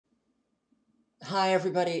Hi,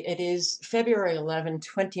 everybody. It is February 11,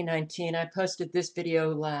 2019. I posted this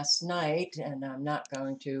video last night, and I'm not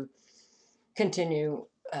going to continue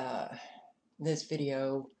this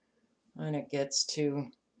video when it gets to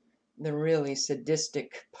the really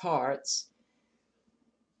sadistic parts.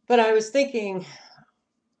 But I was thinking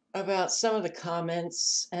about some of the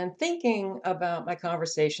comments and thinking about my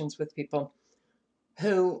conversations with people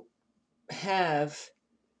who have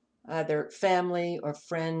either family or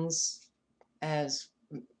friends as,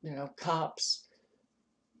 cops,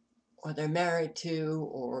 or they're married to,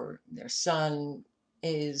 or their son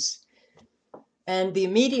is, and the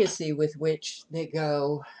immediacy with which they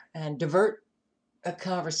go and divert a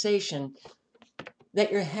conversation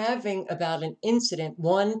that you're having about an incident,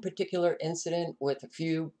 one particular incident with a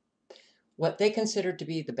few, what they consider to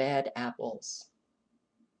be the bad apples.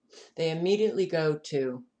 They immediately go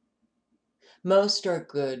to, most are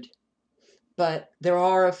good, but there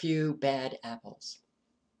are a few bad apples.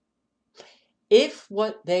 If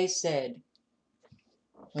what they said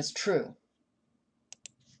was true,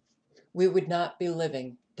 we would not be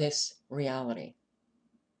living this reality.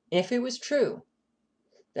 If it was true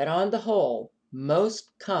that on the whole,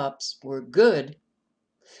 most cops were good,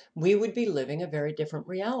 we would be living a very different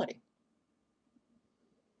reality.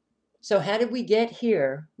 So how did we get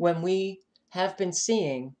here when we have been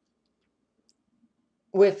seeing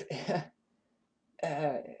with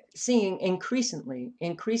seeing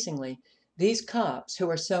increasingly these cops who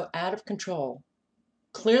are so out of control?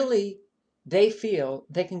 Clearly, they feel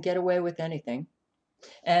they can get away with anything.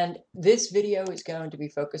 And this video is going to be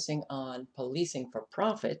focusing on policing for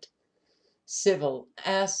profit, civil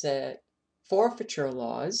asset forfeiture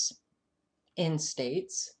laws in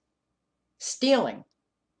states, stealing,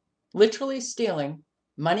 literally stealing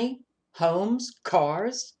money, homes,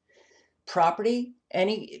 cars, property,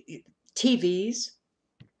 any TVs,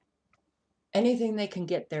 anything they can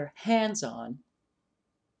get their hands on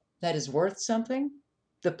that is worth something.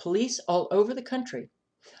 The police all over the country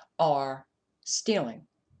are stealing.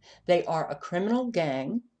 They are a criminal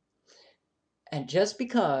gang, and just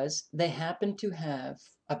because they happen to have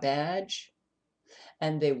a badge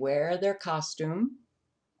and they wear their costume,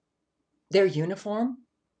 their uniform,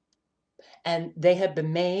 and they have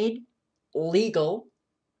been made legal,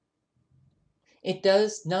 it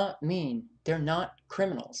does not mean they're not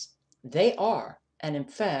criminals. They are. And in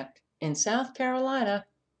fact, in South Carolina,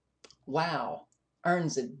 wow,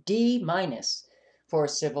 earns a D minus for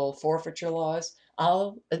civil forfeiture laws.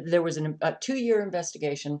 There was a 2-year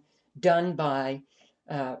investigation done by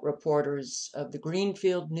reporters of the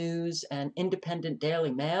Greenfield News and Independent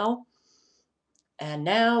Daily Mail. And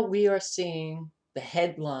now we are seeing the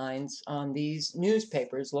headlines on these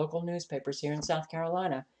newspapers, local newspapers here in South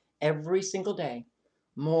Carolina, every single day.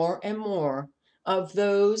 More and more of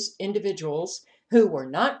those individuals who were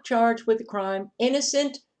not charged with a crime,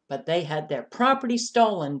 innocent, but they had their property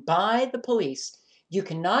stolen by the police. You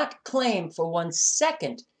cannot claim for 1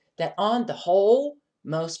 second that on the whole,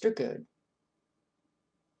 most are good.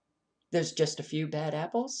 There's just a few bad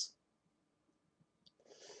apples.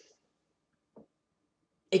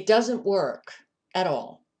 It doesn't work at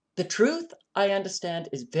all. The truth, I understand,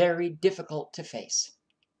 is very difficult to face.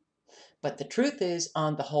 But the truth is,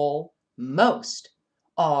 on the whole, most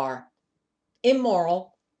are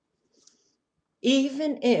immoral,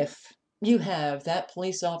 even if you have that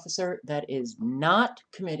police officer that is not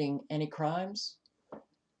committing any crimes.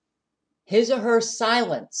 His or her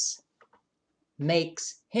silence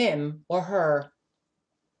makes him or her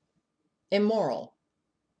immoral,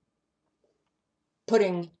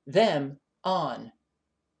 putting them on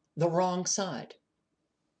the wrong side.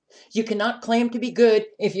 You cannot claim to be good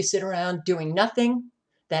if you sit around doing nothing.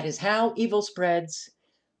 That is how evil spreads.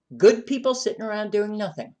 Good people sitting around doing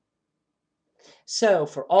nothing. So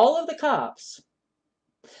for all of the cops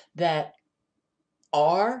that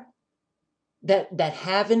are that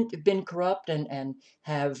haven't been corrupt and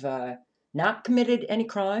have not committed any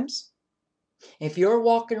crimes, if you're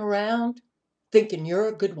walking around thinking you're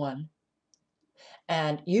a good one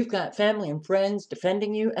and you've got family and friends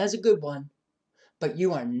defending you as a good one, but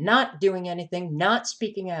you are not doing anything, not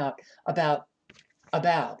speaking out about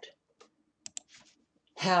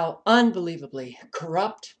how unbelievably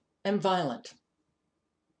corrupt and violent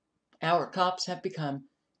our cops have become,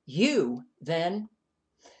 you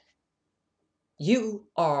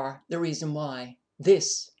are the reason why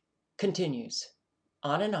this continues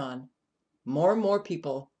on and on. More and more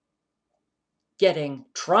people getting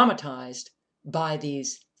traumatized by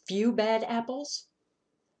these few bad apples.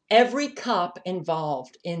 Every cop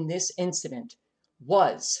involved in this incident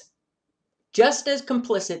was just as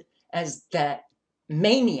complicit as that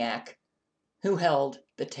maniac who held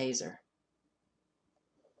the taser.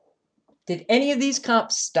 Did any of these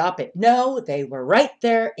cops stop it? No, they were right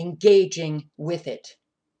there engaging with it.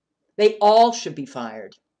 They all should be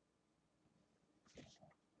fired.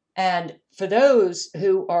 And for those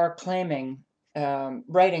who are claiming,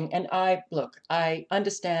 writing, and I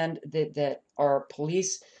understand that our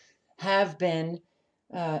police have been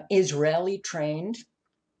Israeli trained.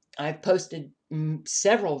 I've posted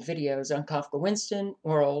several videos on Kafka Winston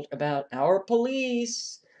World about our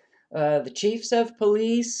police. The chiefs of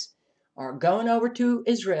police are going over to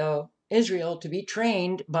Israel to be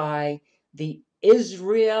trained by the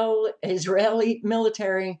Israeli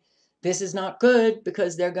military. This is not good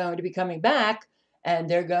because they're going to be coming back and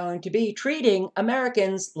they're going to be treating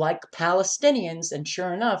Americans like Palestinians. And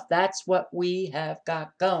sure enough, that's what we have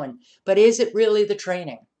got going. But is it really the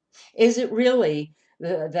training? Is it really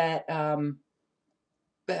that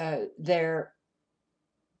they're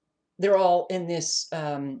all in this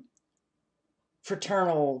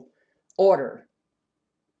fraternal order?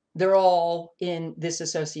 They're all in this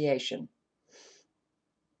association.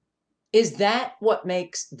 Is that what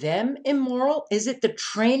makes them immoral? Is it the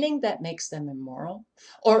training that makes them immoral?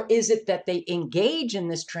 Or is it that they engage in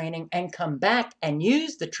this training and come back and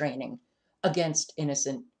use the training against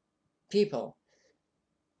innocent people?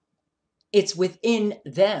 It's within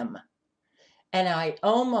them. And I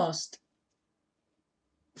almost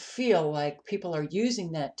feel like people are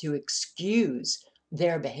using that to excuse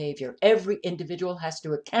their behavior. Every individual has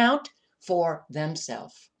to account for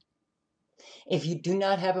themselves. If you do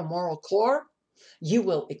not have a moral core, you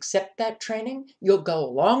will accept that training, you'll go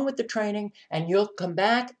along with the training, and you'll come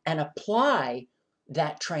back and apply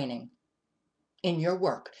that training in your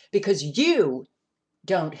work because you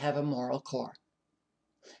don't have a moral core.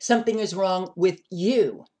 Something is wrong with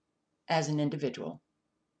you as an individual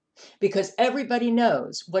because everybody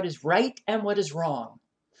knows what is right and what is wrong.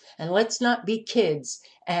 And let's not be kids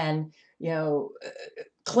and,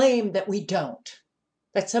 claim that we don't,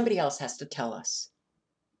 that somebody else has to tell us.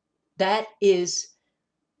 That's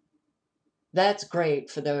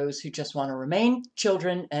great for those who just want to remain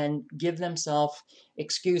children and give themselves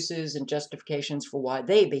excuses and justifications for why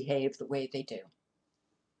they behave the way they do.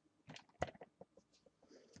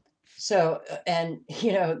 So, and,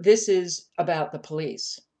 this is about the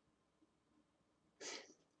police.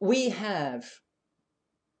 We have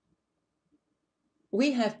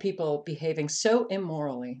people behaving so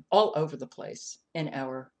immorally all over the place in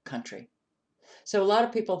our country. So a lot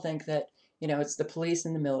of people think that, it's the police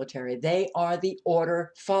and the military. They are the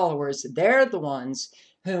order followers. They're the ones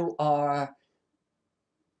who are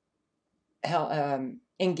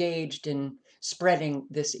engaged in spreading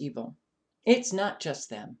this evil. It's not just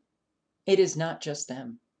them. It is not just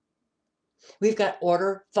them. We've got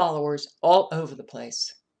order followers all over the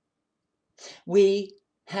place. We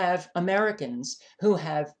have Americans who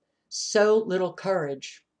have so little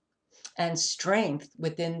courage and strength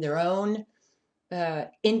within their own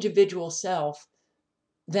individual self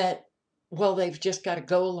that, well, they've just got to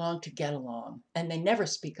go along to get along. And they never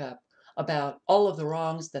speak up about all of the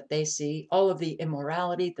wrongs that they see, all of the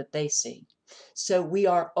immorality that they see. So we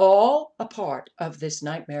are all a part of this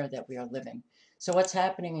nightmare that we are living. So what's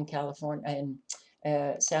happening in California,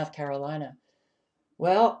 in South Carolina?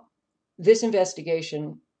 Well, this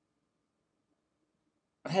investigation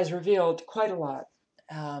has revealed quite a lot.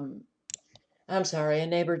 I'm sorry, a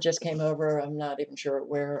neighbor just came over. I'm not even sure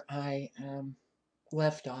where I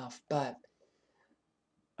left off, but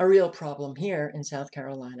a real problem here in South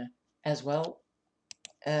Carolina, as well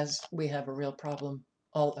as we have a real problem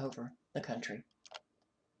all over the country.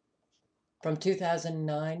 From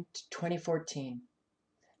 2009 to 2014,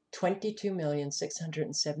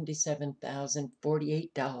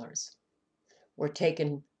 $22,677,048 were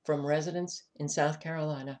taken from residents in South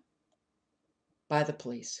Carolina by the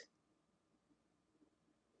police.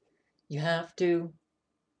 We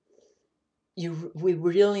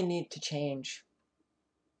really need to change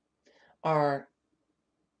our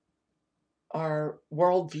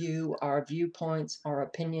worldview, our viewpoints, our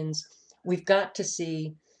opinions. We've got to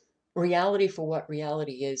see reality for what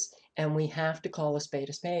reality is, and we have to call a spade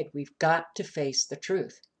a spade. We've got to face the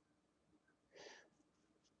truth.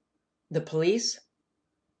 The police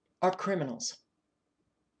are criminals.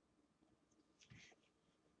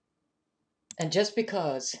 And just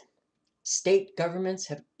because state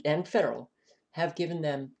governments and federal have given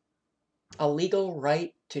them a legal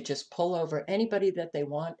right to just pull over anybody that they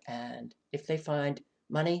want, and if they find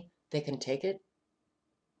money, they can take it,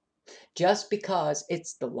 just because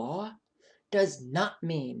it's the law does not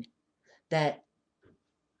mean that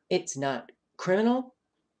it's not criminal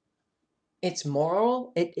It's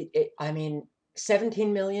moral. I mean,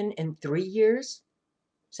 17 million in 3 years,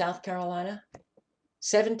 South Carolina,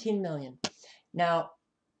 17 million. Now,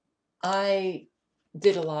 I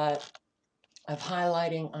did a lot of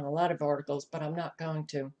highlighting on a lot of articles, but I'm not going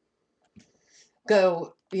to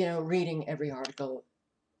go, reading every article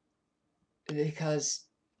because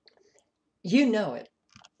you know it,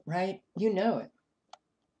 right? You know it.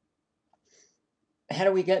 How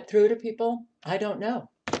do we get through to people? I don't know.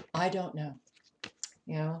 I don't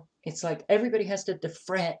know. It's like everybody has to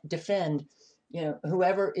defend,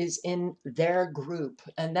 whoever is in their group.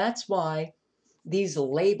 And that's why these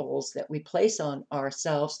labels that we place on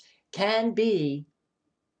ourselves can be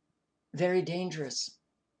very dangerous.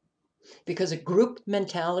 Because a group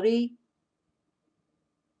mentality,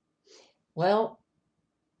 well,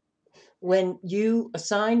 when you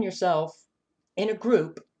assign yourself in a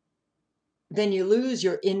group, then you lose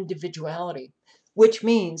your individuality, which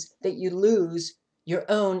means that you lose your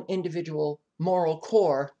own individual moral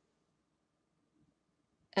core,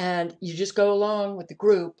 and you just go along with the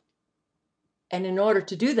group. And in order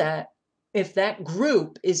to do that, if that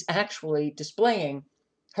group is actually displaying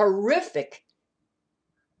horrific,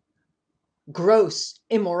 gross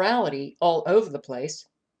immorality all over the place,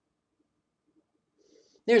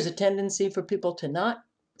 there's a tendency for people to not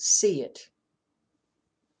see it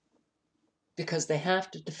because they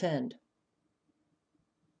have to defend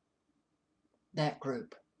that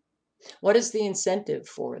group. What is the incentive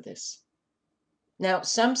for this? Now,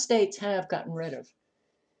 some states have gotten rid of,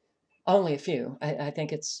 only a few. I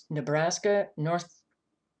think it's Nebraska, New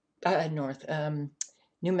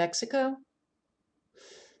Mexico.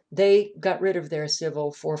 They got rid of their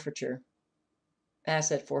civil forfeiture,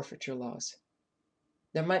 asset forfeiture laws.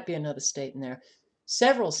 There might be another state in there.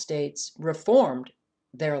 Several states reformed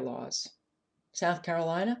their laws. South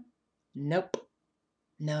Carolina? Nope.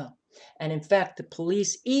 No. And in fact, the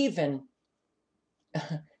police even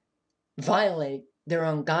violate their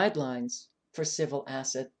own guidelines for civil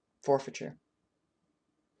asset forfeiture.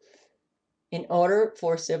 In order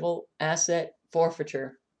for civil asset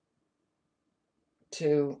forfeiture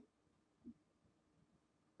to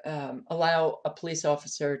allow a police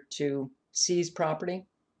officer to seize property,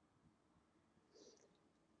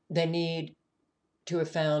 they need to have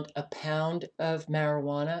found a pound of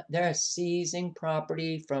marijuana. They're seizing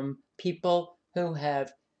property from people who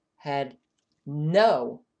have had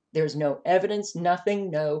there's no evidence,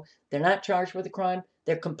 nothing, they're not charged with a crime.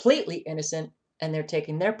 They're completely innocent and they're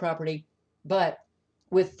taking their property. But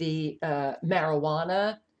with the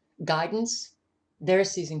marijuana guidance, they're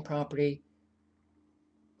seizing property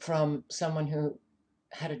from someone who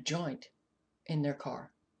had a joint in their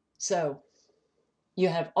car. So you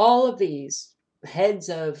have all of these heads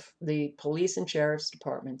of the police and sheriff's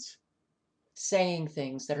departments saying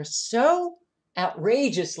things that are so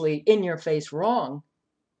outrageously in your face wrong,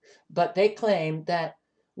 but they claim that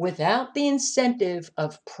without the incentive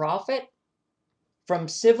of profit from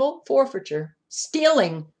civil forfeiture,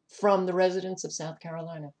 stealing from the residents of South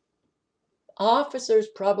Carolina, officers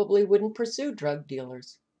probably wouldn't pursue drug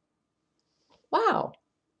dealers. Wow.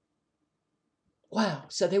 Wow.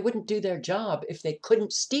 So they wouldn't do their job if they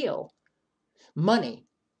couldn't steal money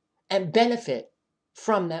and benefit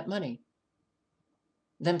from that money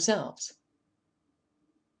themselves.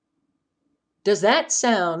 Does that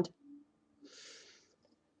sound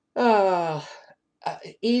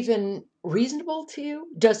even reasonable to you?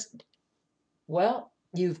 Well,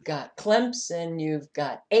 you've got Clemson, you've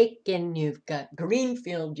got Aiken, you've got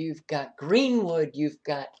Greenfield, you've got Greenwood, you've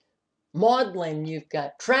got Maudlin, you've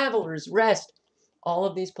got Travelers Rest, all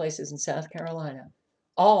of these places in South Carolina.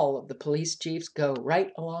 All of the police chiefs go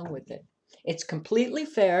right along with it. It's completely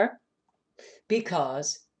fair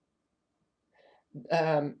because,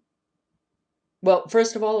 well,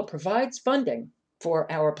 first of all, it provides funding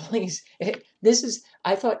for our police.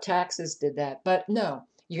 I thought taxes did that, but no.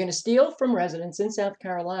 You're going to steal from residents in South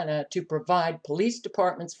Carolina to provide police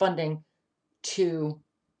departments funding to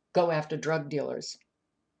go after drug dealers.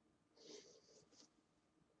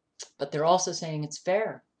 But they're also saying it's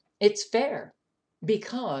fair. It's fair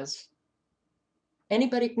because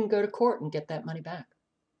anybody can go to court and get that money back.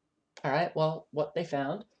 All right, well, what they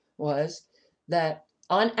found was that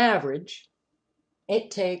on average,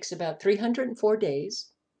 it takes about 304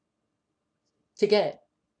 days to get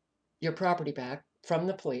your property back from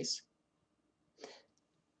the police.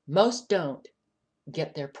 Most don't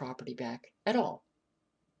get their property back at all.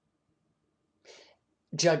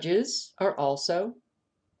 Judges are also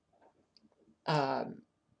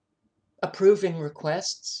approving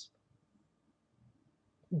requests,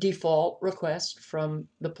 default requests from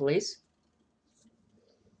the police.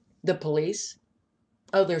 The police,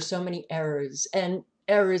 oh, there's so many errors, and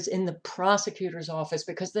errors in the prosecutor's office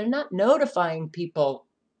because they're not notifying people.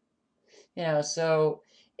 So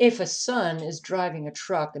if a son is driving a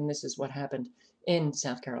truck, and this is what happened in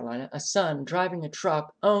South Carolina, a son driving a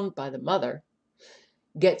truck owned by the mother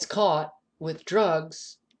gets caught with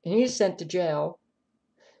drugs and he's sent to jail.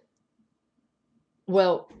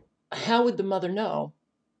 Well, how would the mother know?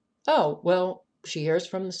 Oh, well, she hears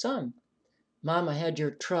from the son. Mama had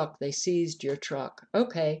your truck. They seized your truck.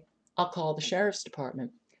 Okay, I'll call the sheriff's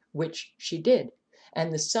department, which she did.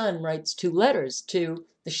 And the son writes 2 letters to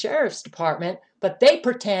the sheriff's department, but they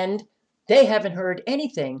pretend they haven't heard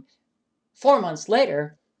anything. 4 months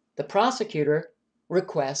later, the prosecutor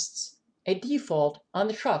requests a default on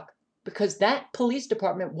the truck because that police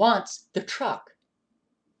department wants the truck.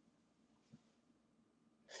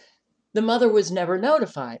 The mother was never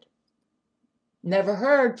notified. Never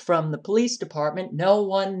heard from the police department. No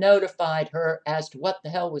one notified her as to what the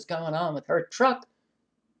hell was going on with her truck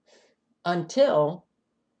until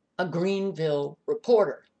a Greenville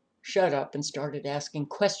reporter showed up and started asking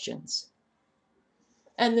questions.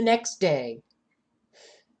 And the next day,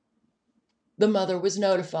 the mother was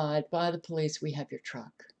notified by the police, we have your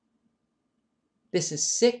truck. This is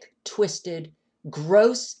sick, twisted,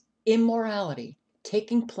 gross immorality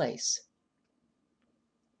taking place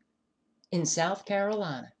in South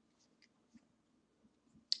Carolina,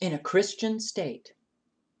 in a Christian state.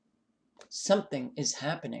 Something is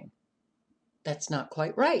happening that's not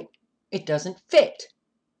quite right. It doesn't fit.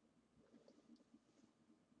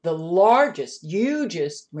 The largest,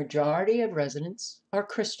 hugest majority of residents are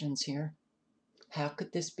Christians here. How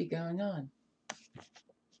could this be going on?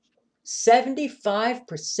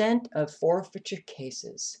 75% of forfeiture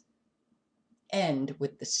cases end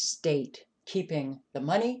with the state keeping the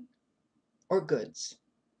money or goods.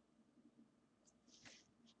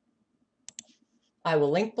 I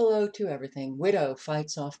will link below to everything. Widow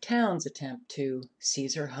fights off town's attempt to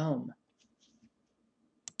seize her home.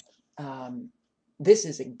 This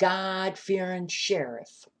is a God-fearing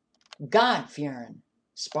sheriff. God-fearing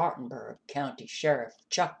Spartanburg County Sheriff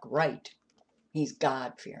Chuck Wright. He's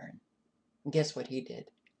God-fearing. And guess what he did?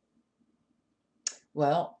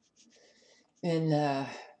 Well, in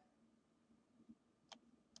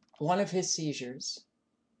one of his seizures,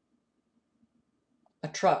 a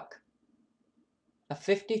truck, a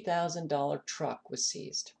 $50,000 truck was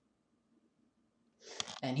seized.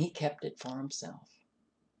 And he kept it for himself.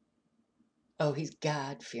 Oh, he's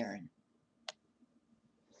God-fearing.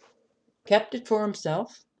 Kept it for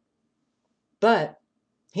himself, but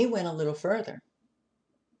he went a little further.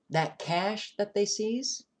 That cash that they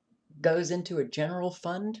seize goes into a general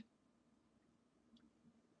fund.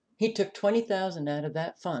 He took $20,000 out of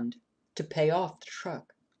that fund to pay off the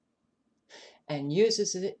truck and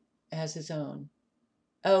uses it as his own.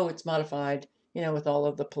 Oh, it's modified, with all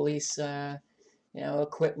of the police,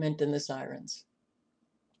 equipment and the sirens.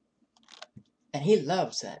 And he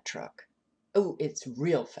loves that truck. Oh, it's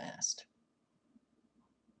real fast.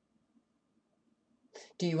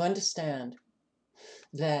 Do you understand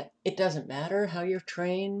that it doesn't matter how you're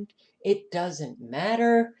trained? It doesn't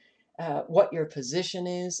matter what your position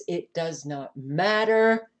is. It does not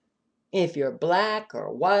matter if you're black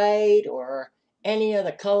or white or any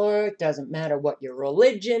other color. It doesn't matter what your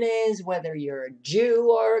religion is, whether you're a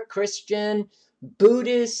Jew or a Christian,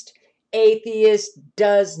 Buddhist, atheist,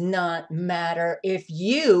 does not matter. If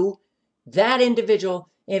you, that individual,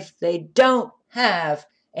 if they don't have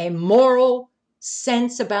a moral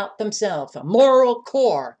sense about themselves, a moral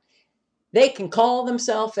core, they can call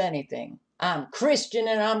themselves anything. I'm Christian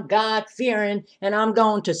and I'm God-fearing and I'm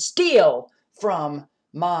going to steal from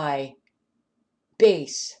my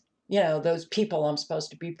base. Those people I'm supposed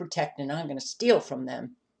to be protecting, I'm going to steal from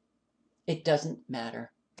them. It doesn't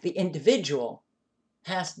matter. The individual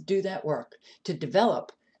has to do that work to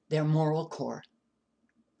develop their moral core.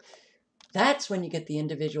 That's when you get the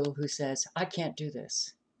individual who says, I can't do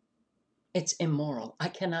this. It's immoral. I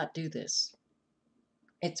cannot do this.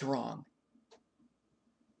 It's wrong.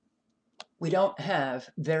 We don't have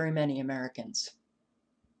very many Americans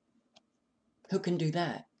who can do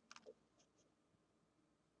that.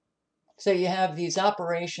 So you have these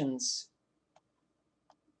operations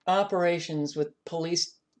with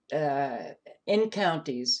police in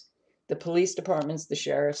counties, the police departments, the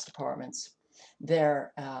sheriff's departments.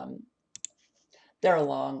 They're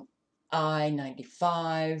along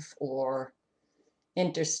I-95 or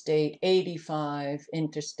Interstate 85,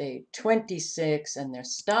 Interstate 26, and they're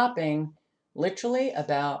stopping literally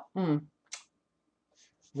about 1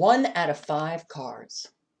 out of 5 cars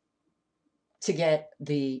to get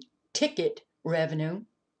the ticket revenue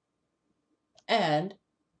And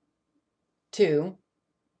two,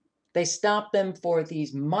 they stop them for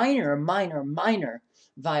these minor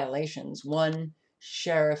violations. One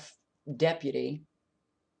sheriff deputy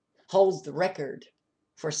holds the record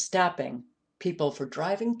for stopping people for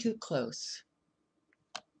driving too close.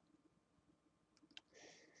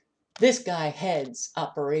 This guy heads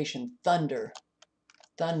Operation Thunder.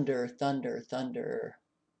 Thunder, thunder, thunder.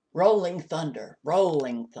 Rolling thunder,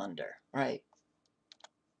 right?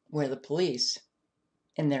 Where the police,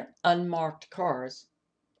 in their unmarked cars,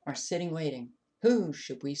 are sitting waiting. Who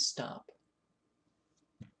should we stop?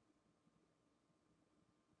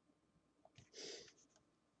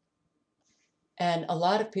 And a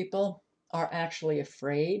lot of people are actually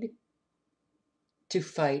afraid to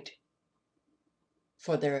fight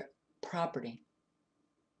for their property.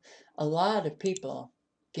 A lot of people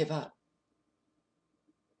give up.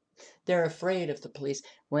 They're afraid of the police.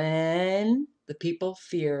 When the people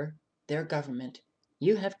fear their government,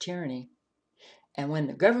 you have tyranny. And when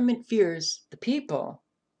the government fears the people,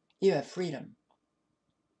 you have freedom.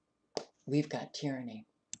 We've got tyranny.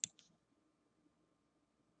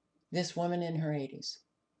 This woman in her 80s.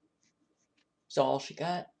 So all she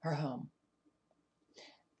got, her home.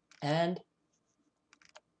 And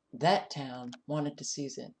that town wanted to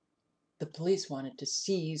seize it. The police wanted to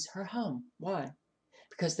seize her home. Why?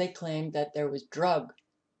 Because they claimed that there was drug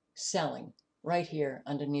selling right here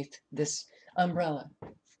underneath this umbrella.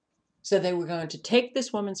 So they were going to take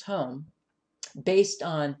this woman's home based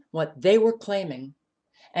on what they were claiming.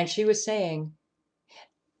 And she was saying,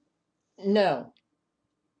 no.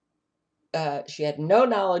 She had no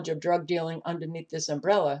knowledge of drug dealing underneath this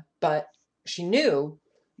umbrella, but she knew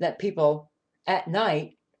that people at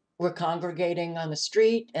night were congregating on the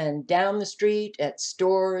street and down the street at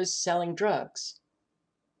stores selling drugs.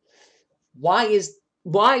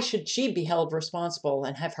 Why should she be held responsible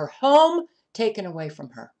and have her home taken away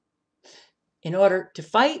from her? In order to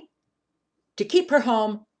fight to keep her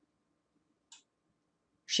home,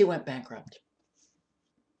 she went bankrupt.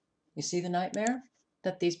 You see the nightmare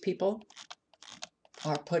that these people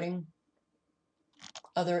are putting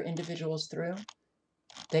other individuals through?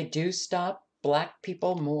 They do stop black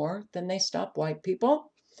people more than they stop white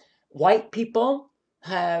people. White people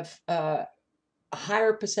have a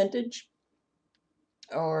higher percentage,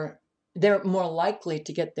 or they're more likely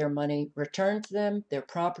to get their money returned to them, their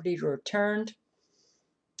property returned.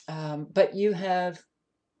 But you have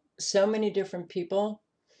so many different people,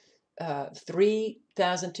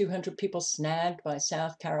 3,200 people snagged by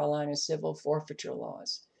South Carolina civil forfeiture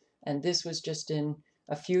laws. And this was just in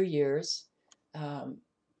a few years.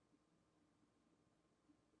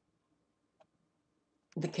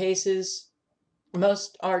 The cases,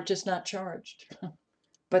 most are just not charged,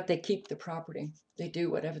 but they keep the property. They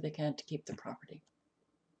do whatever they can to keep the property.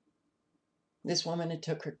 This woman, it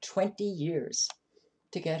took her 20 years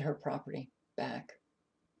to get her property back.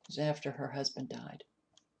 It was after her husband died.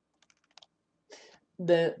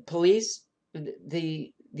 The police,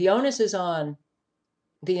 the onus is on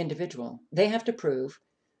the individual. They have to prove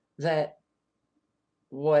that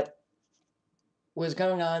what was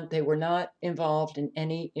going on, they were not involved in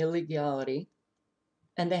any illegality,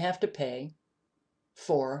 and they have to pay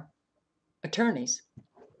for attorneys.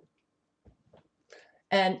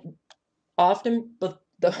 And often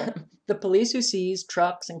the police who seize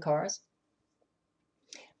trucks and cars,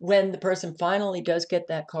 when the person finally does get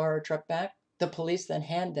that car or truck back, the police then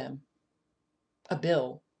hand them a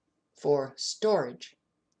bill for storage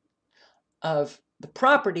of the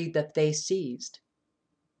property that they seized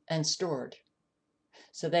and stored.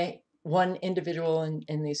 So one individual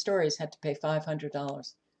in these stories had to pay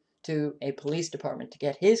 $500 to a police department to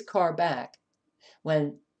get his car back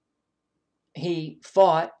when he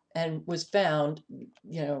fought and was found,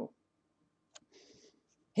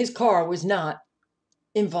 his car was not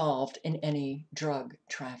involved in any drug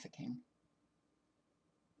trafficking.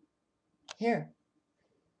 Here,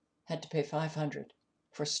 had to pay $500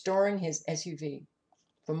 for storing his SUV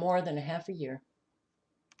for more than a half a year.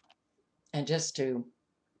 And just to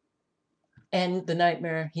end the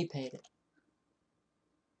nightmare, he paid it.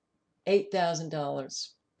 $8,000.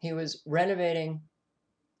 He was renovating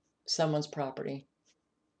someone's property.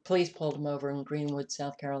 Police pulled him over in Greenwood,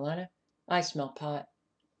 South Carolina. I smell pot.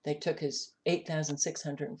 They took his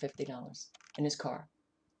 $8,650 in his car.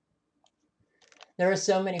 There are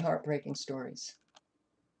so many heartbreaking stories.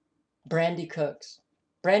 Brandy Cook.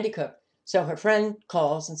 So her friend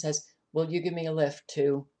calls and says, will you give me a lift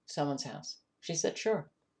to someone's house? She said, sure.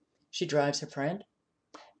 She drives her friend,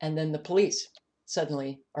 and then the police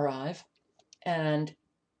suddenly arrive, and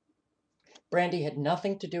Brandy had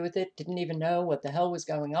nothing to do with it, didn't even know what the hell was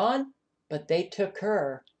going on, but they took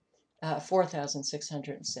her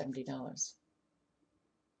 $4,670.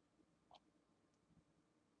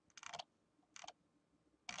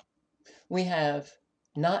 We have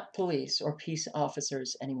not police or peace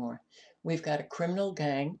officers anymore. We've got a criminal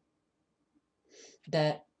gang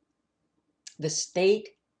that the state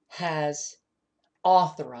has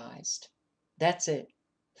authorized. That's it.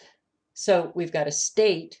 So we've got a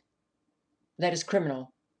state that is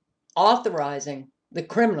criminal, authorizing the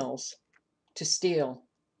criminals to steal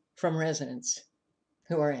from residents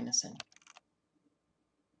who are innocent.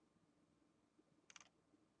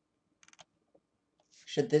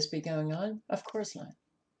 Should this be going on? Of course not.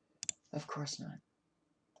 Of course not.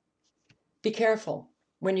 Be careful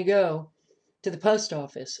when you go to the post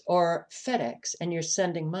office or FedEx and you're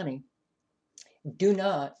sending money. Do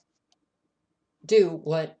not do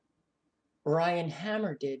what Ryan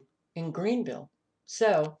Hammer did in Greenville.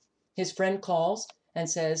 So his friend calls and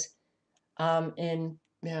says, I'm in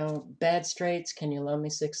bad straits. Can you loan me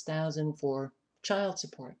 $6,000 for child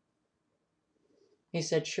support? He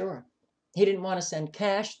said, sure. He didn't want to send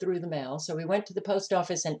cash through the mail, so he went to the post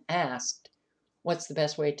office and asked, what's the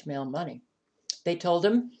best way to mail money? They told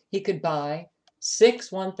him he could buy 6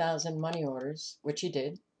 1,000 money orders, which he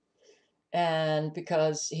did. And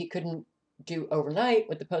because he couldn't do overnight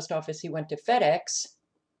with the post office, he went to FedEx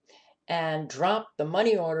and dropped the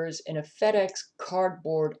money orders in a FedEx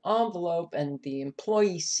cardboard envelope, and the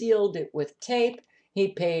employee sealed it with tape.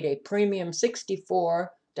 He paid a premium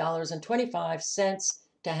 $64.25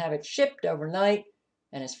 to have it shipped overnight,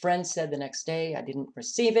 and his friend said the next day, I didn't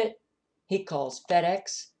receive it. He calls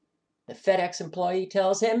FedEx. The FedEx employee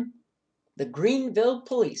tells him, the Greenville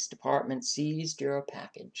Police Department seized your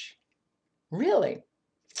package. Really?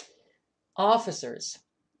 Officers,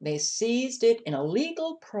 they seized it in a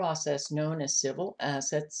legal process known as civil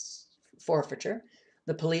assets forfeiture.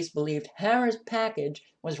 The police believed Hammer's package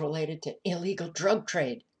was related to illegal drug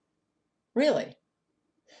trade. Really?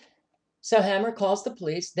 So Hammer calls the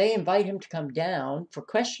police. They invite him to come down for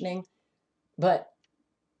questioning, but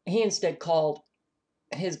he instead called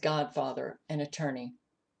his godfather, an attorney.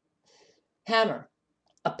 Hammer,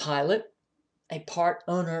 a pilot, a part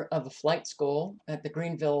owner of a flight school at the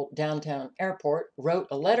Greenville downtown airport, wrote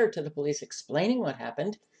a letter to the police explaining what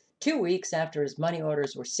happened. 2 weeks after his money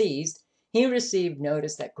orders were seized, he received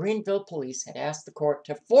notice that Greenville police had asked the court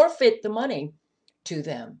to forfeit the money to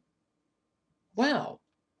them. Wow.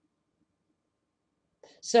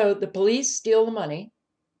 So the police steal the money,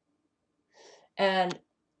 and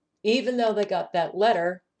even though they got that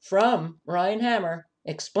letter from Ryan Hammer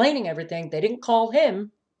explaining everything, they didn't call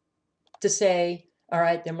him to say, all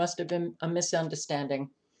right, there must have been a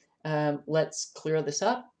misunderstanding. Let's clear this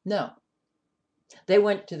up. No. They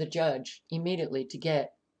went to the judge immediately to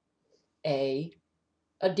get a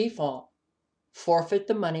default. Forfeit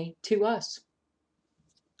the money to us.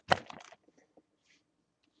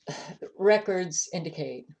 Records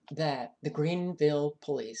indicate that the Greenville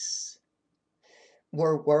police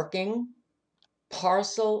were working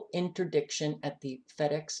parcel interdiction at the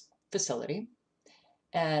FedEx facility,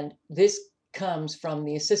 and this comes from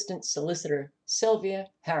the assistant solicitor, Sylvia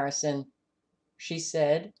Harrison. She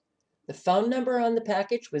said the phone number on the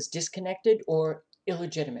package was disconnected or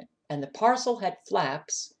illegitimate, and the parcel had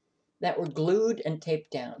flaps that were glued and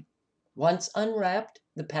taped down. Once unwrapped,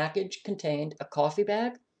 the package contained a coffee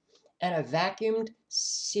bag and a vacuumed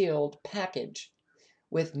sealed package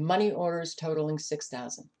with money orders totaling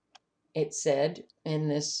 $6,000. It said in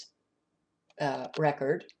this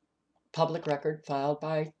record, public record filed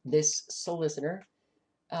by this solicitor,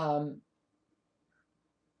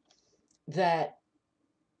 that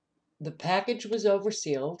the package was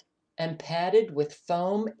oversealed and padded with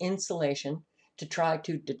foam insulation to try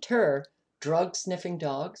to deter drug-sniffing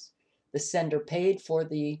dogs. The sender paid for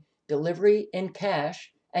the delivery in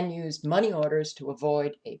cash and used money orders to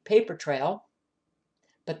avoid a paper trail.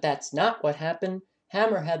 But that's not what happened.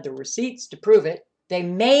 Hammer had the receipts to prove it. They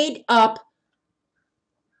made up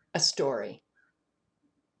a story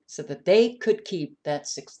so that they could keep that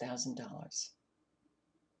 $6,000.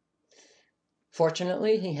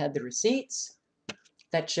 Fortunately, he had the receipts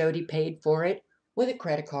that showed he paid for it with a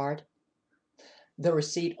credit card. The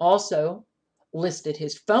receipt also listed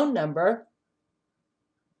his phone number,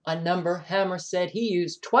 a number Hammer said he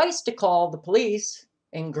used twice to call the police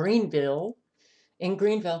in Greenville,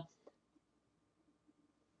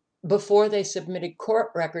 before they submitted court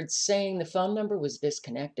records saying the phone number was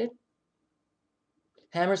disconnected.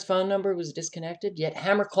 Hammer's phone number was disconnected, yet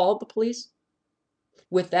Hammer called the police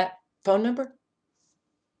with that phone number.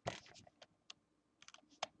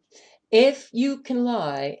 If you can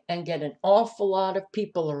lie and get an awful lot of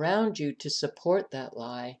people around you to support that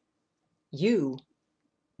lie, you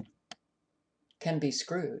can be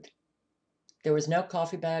screwed. There was no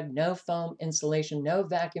coffee bag, no foam insulation, no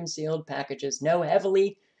vacuum sealed packages, no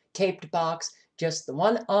heavily taped box, just the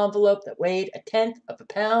one envelope that weighed 1/10 of a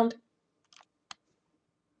pound.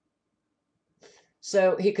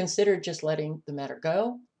 So he considered just letting the matter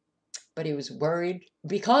go, but he was worried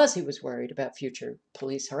because he was worried about future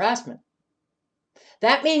police harassment.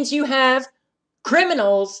 That means you have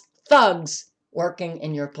criminals, thugs, working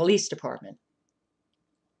in your police department.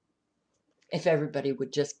 If everybody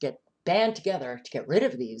would just get band together to get rid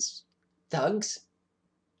of these thugs,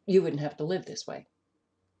 you wouldn't have to live this way.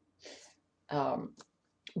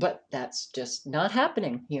 But that's just not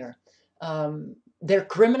happening here. They're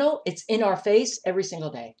criminal. It's in our face every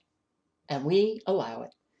single day, and we allow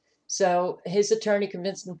it. So his attorney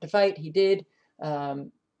convinced him to fight. He did.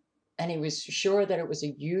 And he was sure that it was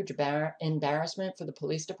a huge embarrassment for the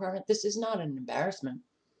police department. This is not an embarrassment.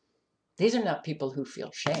 These are not people who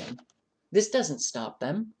feel shame. This doesn't stop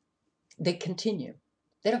them. They continue.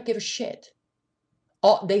 They don't give a shit.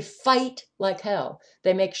 They fight like hell.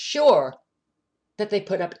 They make sure that they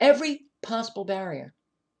put up every possible barrier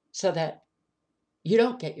so that you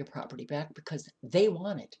don't get your property back because they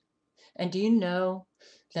want it. And do you know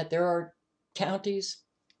that there are counties,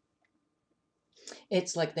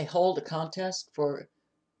 it's like they hold a contest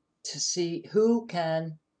to see who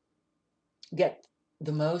can get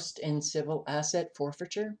the most in civil asset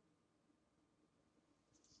forfeiture.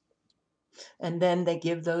 And then they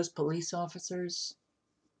give those police officers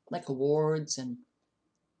like awards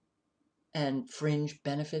and fringe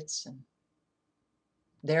benefits, and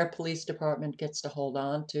their police department gets to hold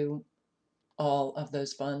on to all of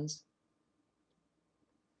those funds.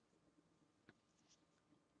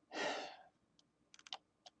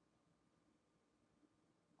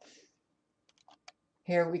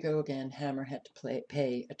 Here we go again. Hammer had to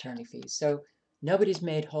pay attorney fees. So nobody's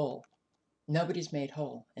made whole. Nobody's made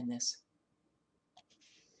whole in this.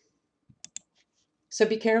 So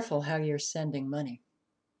be careful how you're sending money.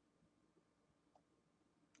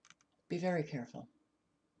 Be very careful.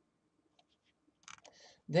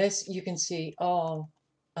 This, you can see all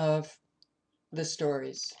of the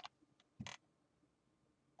stories.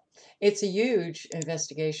 It's a huge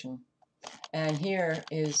investigation. And here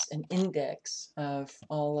is an index of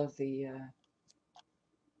all of the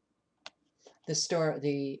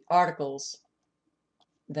articles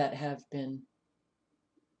that have been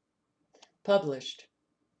published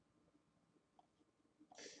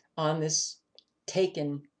on this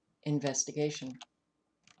taken investigation.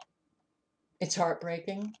 It's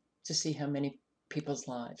heartbreaking to see how many people's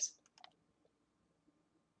lives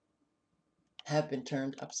have been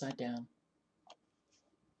turned upside down.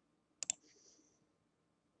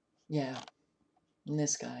 Yeah, and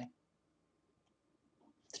this guy,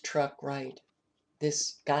 the truck right,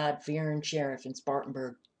 this God-fearing sheriff in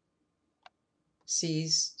Spartanburg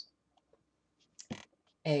seized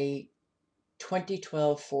a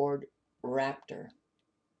 2012 Ford Raptor,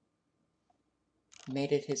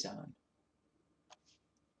 made it his own.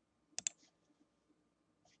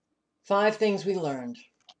 5 things we learned.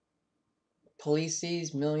 Police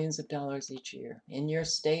seize millions of dollars each year. In your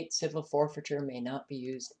state, civil forfeiture may not be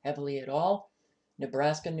used heavily at all.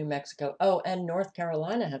 Nebraska, New Mexico, and North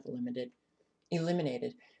Carolina have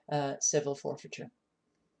eliminated civil forfeiture.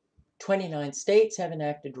 29 states have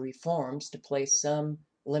enacted reforms to place some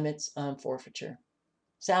limits on forfeiture.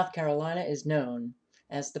 South Carolina is known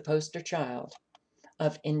as the poster child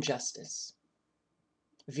of injustice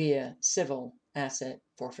via civil asset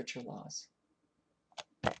forfeiture laws.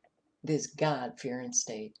 This God-fearing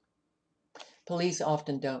state. Police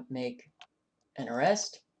often don't make an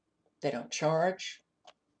arrest, they don't charge,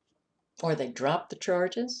 or they drop the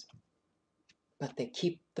charges, but they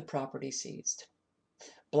keep the property seized.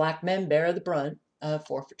 Black men bear the brunt of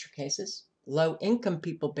forfeiture cases. Low-income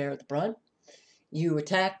people bear the brunt. You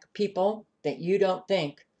attack people that you don't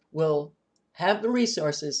think will have the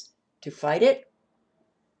resources to fight it,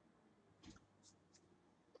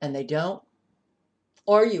 and they don't.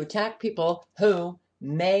 Or you attack people who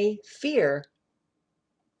may fear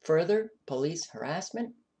further police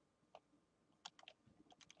harassment.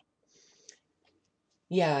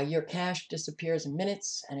 Yeah, your cash disappears in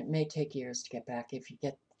minutes, and it may take years to get back if you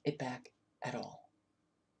get it back at all.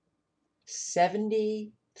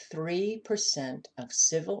 73% of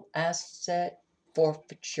civil asset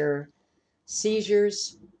forfeiture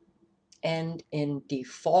seizures end in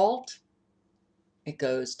default. It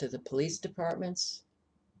goes to the police departments,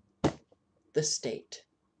 the state.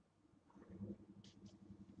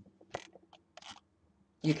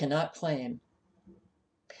 You cannot claim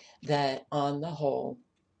that on the whole,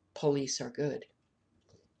 police are good.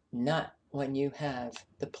 Not when you have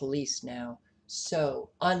the police now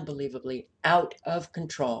so unbelievably out of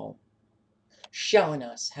control, showing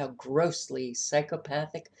us how grossly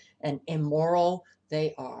psychopathic and immoral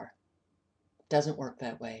they are. Doesn't work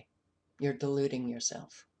that way. You're deluding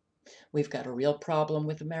yourself. We've got a real problem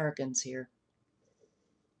with Americans here.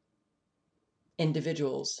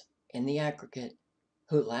 Individuals in the aggregate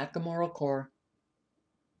who lack a moral core,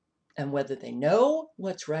 and whether they know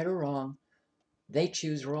what's right or wrong, they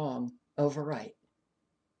choose wrong over right.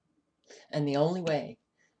 And the only way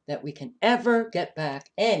that we can ever get back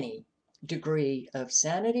any degree of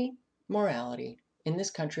sanity, morality in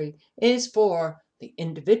this country is for the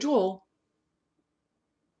individual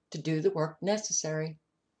to do the work necessary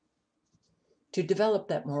to develop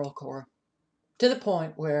that moral core to the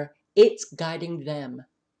point where it's guiding them.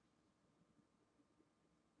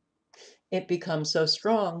 It becomes so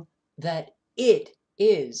strong that it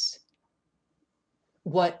is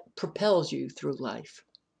what propels you through life.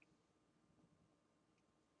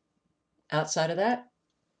 Outside of that,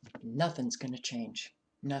 nothing's going to change.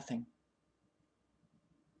 Nothing.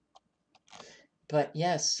 But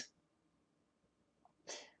yes,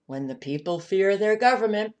 when the people fear their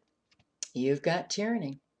government, you've got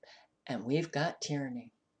tyranny, and we've got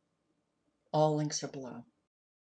tyranny. All links are below.